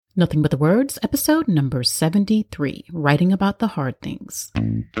Nothing But the Words, episode number 73, Writing About the Hard Things.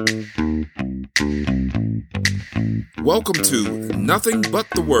 Welcome to Nothing But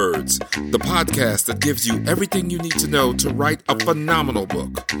the Words, the podcast that gives you everything you need to know to write a phenomenal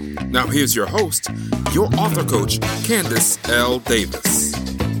book. Now here's your host, your author coach, Candace L. Davis.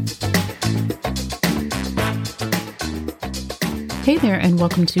 Hey there, and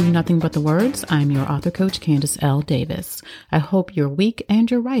welcome to Nothing But the Words. I'm your author coach, Candace L. Davis. I hope your week and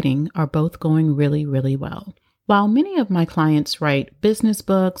your writing are both going really, really well. While many of my clients write business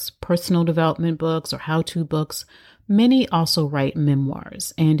books, personal development books, or how-to books, many also write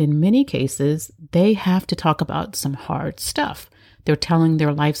memoirs. And in many cases, they have to talk about some hard stuff. They're telling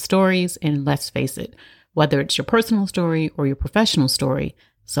their life stories, and let's face it, whether it's your personal story or your professional story,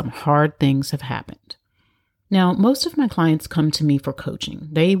 some hard things have happened. Now, most of my clients come to me for coaching.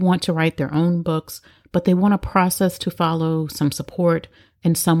 They want to write their own books, but they want a process to follow, some support,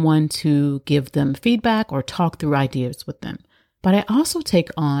 and someone to give them feedback or talk through ideas with them. But I also take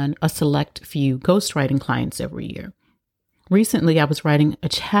on a select few ghostwriting clients every year. Recently, I was writing a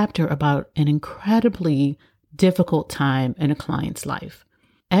chapter about an incredibly difficult time in a client's life.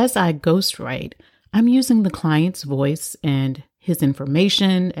 As I ghostwrite, I'm using the client's voice and his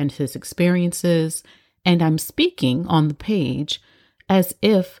information and his experiences, and I'm speaking on the page as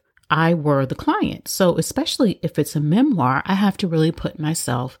if I were the client. So especially if it's a memoir, I have to really put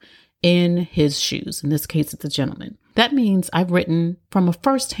myself in his shoes. In this case, it's a gentleman. That means I've written from a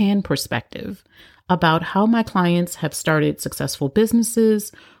firsthand perspective about how my clients have started successful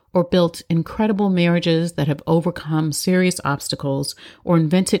businesses or built incredible marriages that have overcome serious obstacles or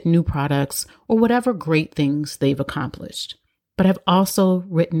invented new products or whatever great things they've accomplished. But I've also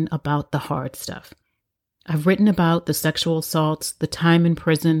written about the hard stuff. I've written about the sexual assaults, the time in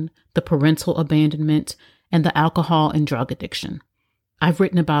prison, the parental abandonment, and the alcohol and drug addiction. I've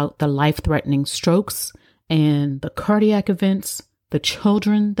written about the life-threatening strokes and the cardiac events, the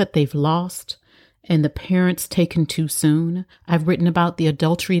children that they've lost, and the parents taken too soon. I've written about the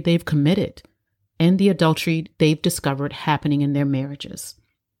adultery they've committed and the adultery they've discovered happening in their marriages.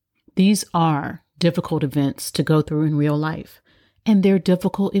 These are difficult events to go through in real life, and they're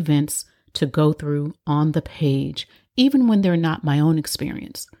difficult events to go through on the page, even when they're not my own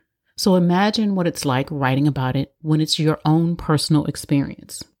experience. So imagine what it's like writing about it when it's your own personal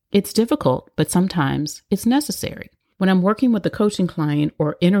experience. It's difficult, but sometimes it's necessary. When I'm working with a coaching client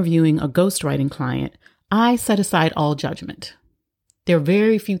or interviewing a ghostwriting client, I set aside all judgment. There are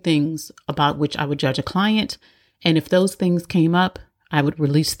very few things about which I would judge a client, and if those things came up, I would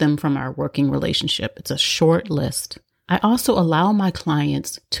release them from our working relationship. It's a short list. I also allow my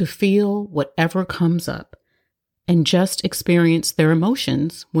clients to feel whatever comes up and just experience their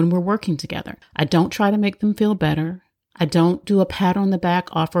emotions when we're working together. I don't try to make them feel better. I don't do a pat on the back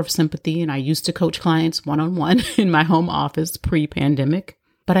offer of sympathy, and I used to coach clients one-on-one in my home office pre-pandemic.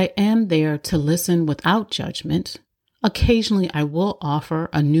 But I am there to listen without judgment. Occasionally, I will offer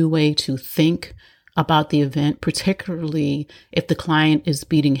a new way to think about the event, particularly if the client is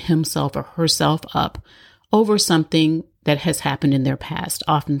beating himself or herself up over something that has happened in their past,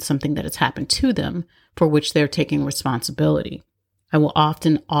 often something that has happened to them for which they're taking responsibility. I will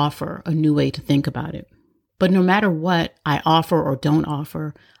often offer a new way to think about it. But no matter what I offer or don't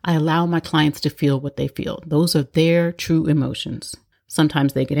offer, I allow my clients to feel what they feel. Those are their true emotions.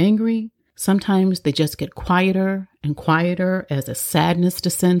 Sometimes they get angry. Sometimes they just get quieter and quieter as a sadness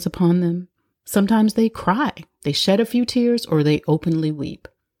descends upon them. Sometimes they cry. They shed a few tears or they openly weep.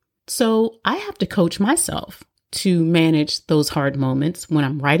 So I have to coach myself to manage those hard moments when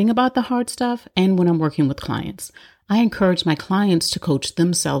I'm writing about the hard stuff and when I'm working with clients. I encourage my clients to coach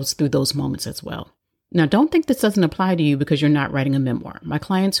themselves through those moments as well. Now, don't think this doesn't apply to you because you're not writing a memoir. My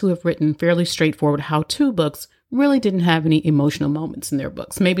clients who have written fairly straightforward how-to books really didn't have any emotional moments in their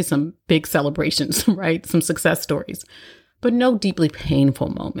books. Maybe some big celebrations, right? Some success stories, but no deeply painful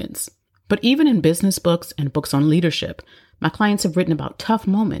moments. But even in business books and books on leadership, my clients have written about tough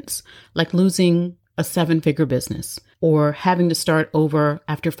moments, like losing a 7-figure business, or having to start over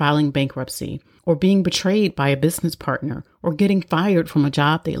after filing bankruptcy, or being betrayed by a business partner, or getting fired from a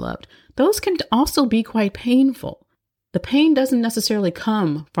job they loved. Those can also be quite painful. The pain doesn't necessarily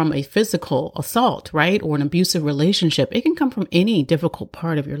come from a physical assault, right? Or an abusive relationship. It can come from any difficult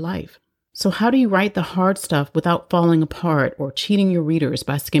part of your life. So how do you write the hard stuff without falling apart or cheating your readers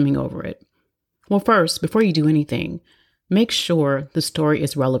by skimming over it? Well, first, before you do anything, make sure the story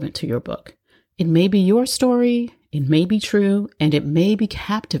is relevant to your book. It may be your story, it may be true, and it may be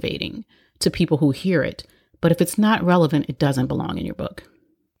captivating to people who hear it, but if it's not relevant, it doesn't belong in your book.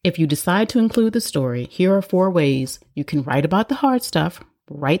 If you decide to include the story, here are 4 ways you can write about the hard stuff,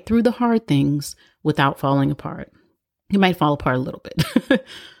 right through the hard things without falling apart. You might fall apart a little bit,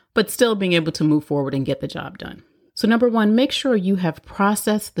 but still being able to move forward and get the job done. So number one, make sure you have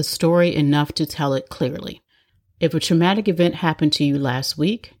processed the story enough to tell it clearly. If a traumatic event happened to you last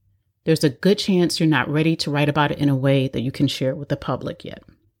week, there's a good chance you're not ready to write about it in a way that you can share with the public yet.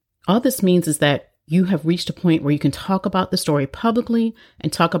 All this means is that you have reached a point where you can talk about the story publicly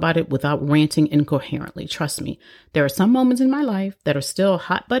and talk about it without ranting incoherently. Trust me, there are some moments in my life that are still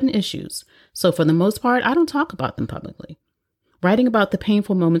hot button issues. So for the most part, I don't talk about them publicly. Writing about the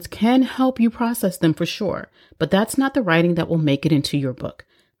painful moments can help you process them for sure, but that's not the writing that will make it into your book.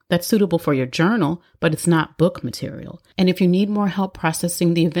 That's suitable for your journal, but it's not book material. And if you need more help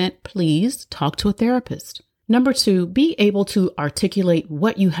processing the event, please talk to a therapist. Number two, be able to articulate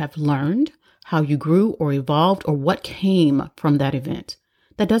what you have learned, how you grew or evolved, or what came from that event.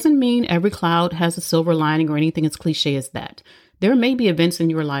 That doesn't mean every cloud has a silver lining or anything as cliche as that. There may be events in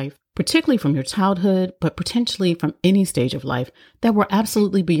your life, particularly from your childhood, but potentially from any stage of life, that were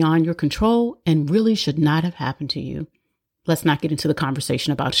absolutely beyond your control and really should not have happened to you. Let's not get into the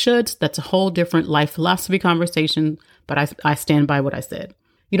conversation about shoulds. That's a whole different life philosophy conversation, but I stand by what I said.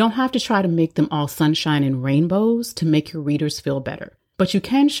 You don't have to try to make them all sunshine and rainbows to make your readers feel better, but you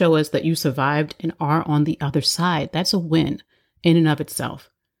can show us that you survived and are on the other side. That's a win in and of itself.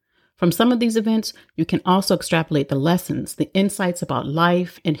 From some of these events, you can also extrapolate the lessons, the insights about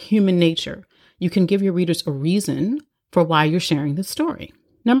life and human nature. You can give your readers a reason for why you're sharing this story.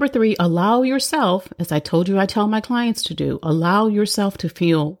 Number three, allow yourself, as I told you I tell my clients to do, allow yourself to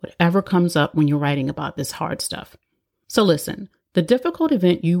feel whatever comes up when you're writing about this hard stuff. So listen, the difficult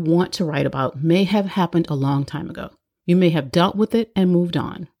event you want to write about may have happened a long time ago. You may have dealt with it and moved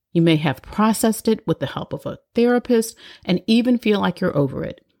on. You may have processed it with the help of a therapist and even feel like you're over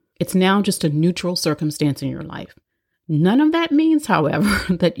it. It's now just a neutral circumstance in your life. None of that means,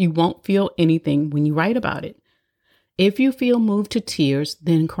 however, that you won't feel anything when you write about it. If you feel moved to tears,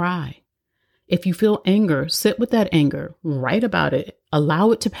 then cry. If you feel anger, sit with that anger, write about it,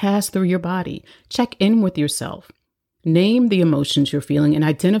 allow it to pass through your body, check in with yourself. Name the emotions you're feeling and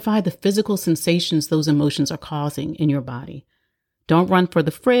identify the physical sensations those emotions are causing in your body. Don't run for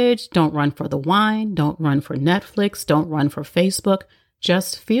the fridge, don't run for the wine, don't run for Netflix, don't run for Facebook.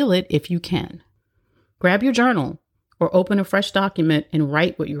 Just feel it if you can. Grab your journal or open a fresh document and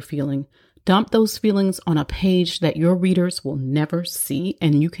write what you're feeling. Dump those feelings on a page that your readers will never see,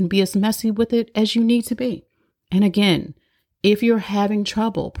 and you can be as messy with it as you need to be. And again, if you're having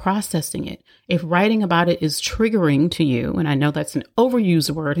trouble processing it, if writing about it is triggering to you, and I know that's an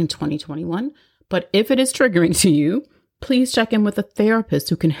overused word in 2021, but if it is triggering to you, please check in with a therapist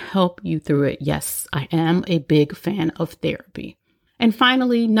who can help you through it. Yes, I am a big fan of therapy. And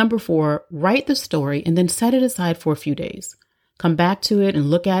finally, number 4, write the story and then set it aside for a few days. Come back to it and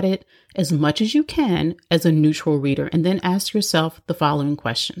look at it as much as you can as a neutral reader, and then ask yourself the following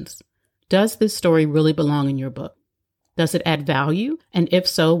questions. Does this story really belong in your book? Does it add value? And if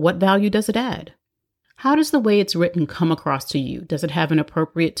so, what value does it add? How does the way it's written come across to you? Does it have an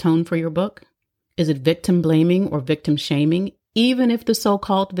appropriate tone for your book? Is it victim blaming or victim shaming, even if the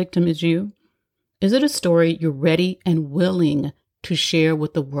so-called victim is you? Is it a story you're ready and willing to share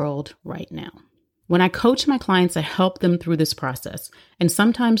with the world right now? When I coach my clients, I help them through this process. And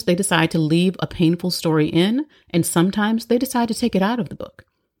sometimes they decide to leave a painful story in, and sometimes they decide to take it out of the book.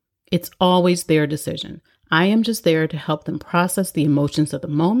 It's always their decision. I am just there to help them process the emotions of the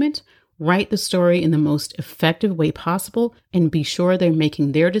moment, write the story in the most effective way possible, and be sure they're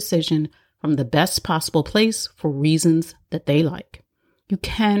making their decision from the best possible place for reasons that they like. You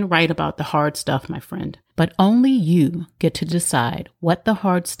can write about the hard stuff, my friend, but only you get to decide what the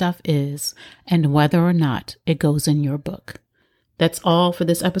hard stuff is and whether or not it goes in your book. That's all for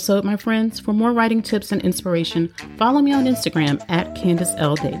this episode, my friends. For more writing tips and inspiration, follow me on Instagram at Candace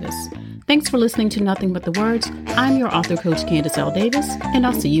L. Davis. Thanks for listening to Nothing But the Words. I'm your author coach, Candace L. Davis, and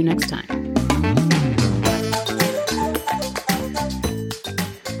I'll see you next time.